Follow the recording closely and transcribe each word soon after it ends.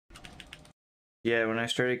Yeah, when I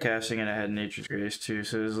started casting it, I had Nature's Grace too,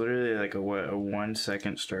 so it was literally like a 1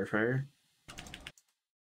 second Starfire.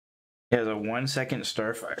 Yeah, it was a 1 second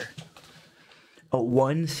Starfire. A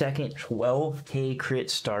 1 second 12k crit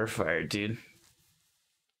Starfire, dude.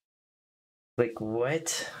 Like,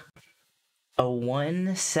 what? A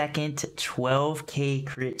 1 second 12k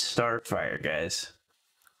crit Starfire, guys.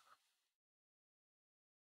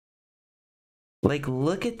 Like,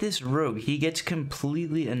 look at this rogue. He gets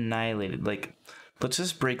completely annihilated. Like, let's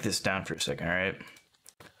just break this down for a second, alright?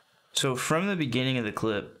 So, from the beginning of the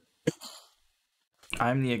clip,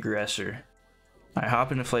 I'm the aggressor. I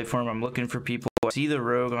hop into flight form, I'm looking for people. I see the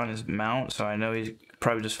rogue on his mount, so I know he's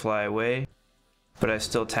probably just fly away. But I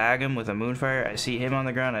still tag him with a Moonfire. I see him on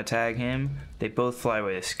the ground, I tag him. They both fly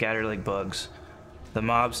away, they scatter like bugs. The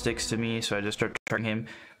mob sticks to me, so I just start targeting him.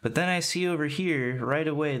 But then I see over here, right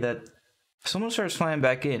away, that someone starts flying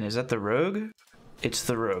back in. Is that the rogue? It's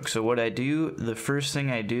the rogue. So what I do, the first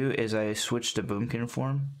thing I do is I switch to Boomkin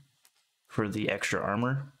form for the extra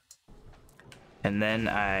armor. And then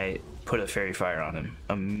I put a Fairy Fire on him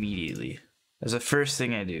immediately. That's the first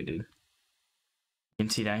thing I do, dude. You can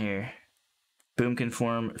see down here. Boomkin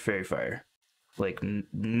form, Fairy Fire. Like,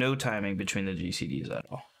 no timing between the GCDs at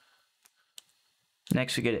all.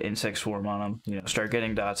 Next, we get an Insect Swarm on him. You know, start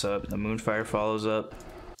getting dots up. The Moonfire follows up.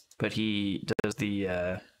 But he does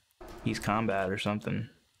the, he's combat or something.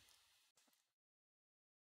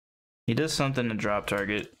 He does something to drop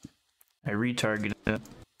target. I retarget him.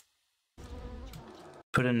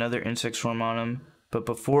 Put another Insect Swarm on him. But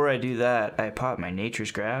before I do that, I pop my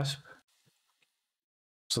Nature's Grasp.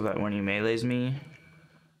 So that when he melees me,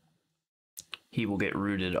 he will get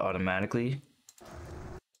rooted automatically.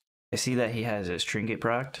 I see that he has his Trinket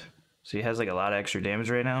procced. So he has like a lot of extra damage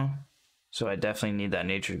right now. So I definitely need that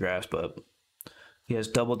Nature's Grasp up. He has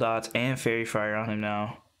double dots and Fairy Fire on him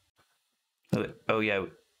now. Oh yeah.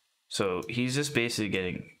 So he's just basically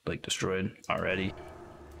getting like destroyed already.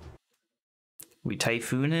 We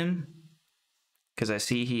Typhoon him. Because I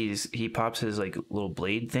see he pops his like little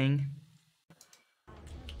blade thing.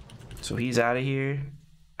 So he's out of here.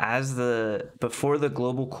 Before the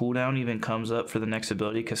global cooldown even comes up for the next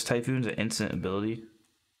ability, because Typhoon's an instant ability.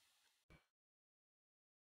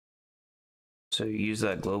 So you use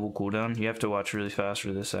that global cooldown. You have to watch really fast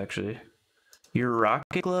for this actually. Your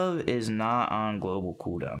Rocket Glove is not on global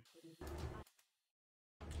cooldown.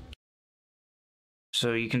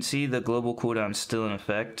 So you can see the global cooldown is still in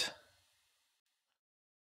effect.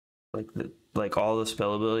 Like all the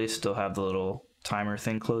spell abilities still have the little timer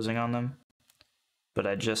thing closing on them. But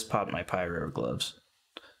I just popped my Pyro Gloves.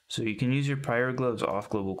 So you can use your Pyro Gloves off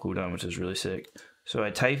global cooldown, which is really sick. So I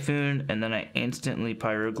Typhoon, and then I instantly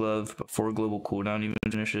Pyro Glove before global cooldown even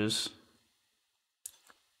finishes.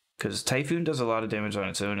 Because Typhoon does a lot of damage on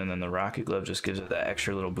its own, and then the Rocket Glove just gives it that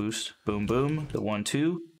extra little boost. Boom, boom, the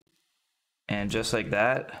 1-2. And just like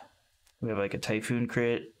that, we have like a Typhoon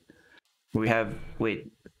crit. We have,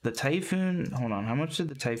 wait, the Typhoon, hold on, how much did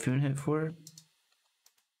the Typhoon hit for?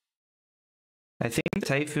 I think the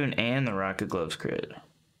Typhoon and the Rocket Gloves crit.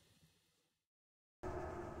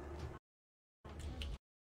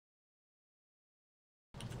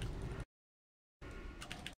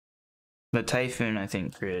 The Typhoon, I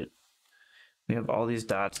think, crit. We have all these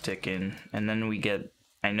dots ticking, and then we get,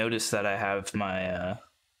 I noticed that I have my,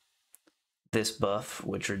 this buff,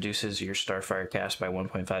 which reduces your Starfire cast by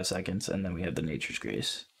 1.5 seconds, and then we have the Nature's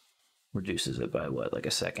Grace. Reduces it by what, like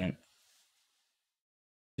a second?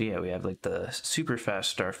 So yeah, we have like the super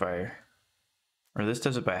fast Starfire. Or this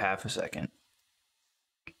does it by half a second.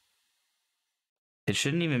 It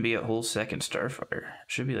shouldn't even be a whole second Starfire. It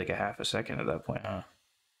should be like a half a second at that point, huh?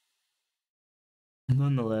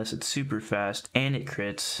 Nonetheless, it's super fast and it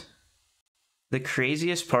crits. The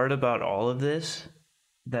craziest part about all of this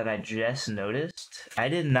that I just noticed, I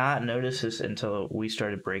did not notice this until we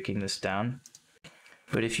started breaking this down.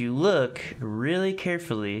 But if you look really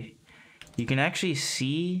carefully, you can actually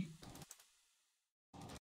see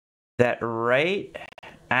that right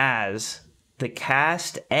as the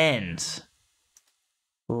cast ends,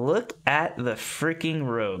 look at the freaking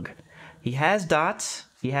rogue. He has dots,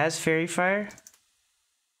 he has Fairy Fire,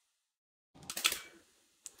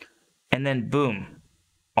 and then boom,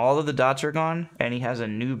 all of the dots are gone, and he has a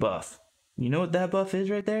new buff. You know what that buff is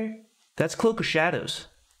right there? That's Cloak of Shadows.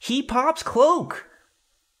 He pops Cloak!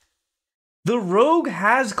 The rogue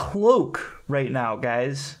has Cloak right now,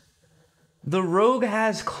 guys. The rogue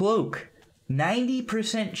has Cloak.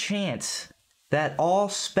 90% chance that all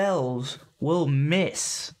spells will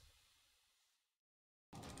miss.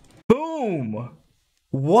 Boom!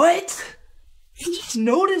 What? I just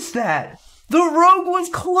noticed that. The rogue was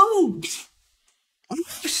cloaked. Are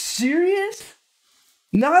you serious?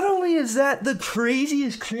 Not only is that the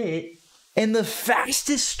craziest crit and the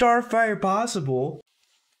fastest Starfire possible,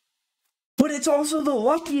 but it's also the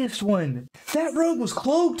luckiest one. That rogue was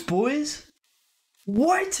cloaked, boys.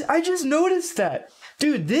 What? I just noticed that.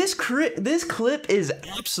 Dude, this clip is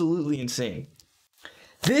absolutely insane.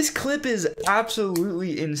 This clip is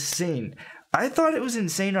absolutely insane. I thought it was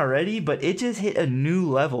insane already, but it just hit a new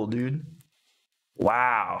level, dude.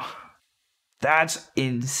 Wow. That's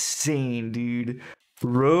insane, dude.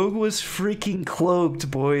 Rogue was freaking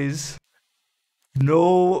cloaked, boys.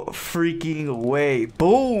 No freaking way.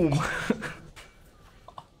 Boom!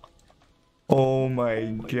 Oh my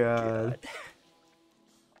god.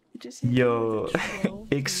 Yo,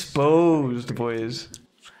 exposed, boys.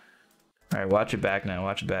 Alright, watch it back now,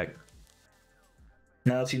 watch it back.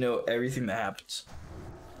 Now that you know everything that happens.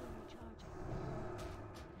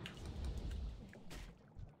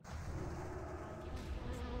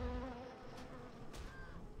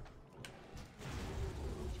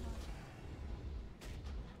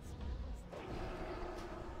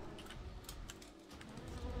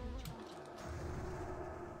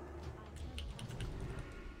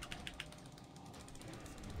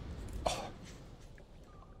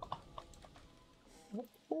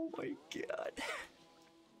 Oh my god.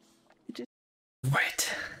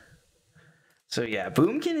 What? So yeah,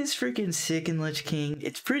 Boomkin is freaking sick in Lich King.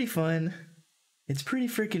 It's pretty fun. It's pretty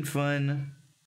freaking fun.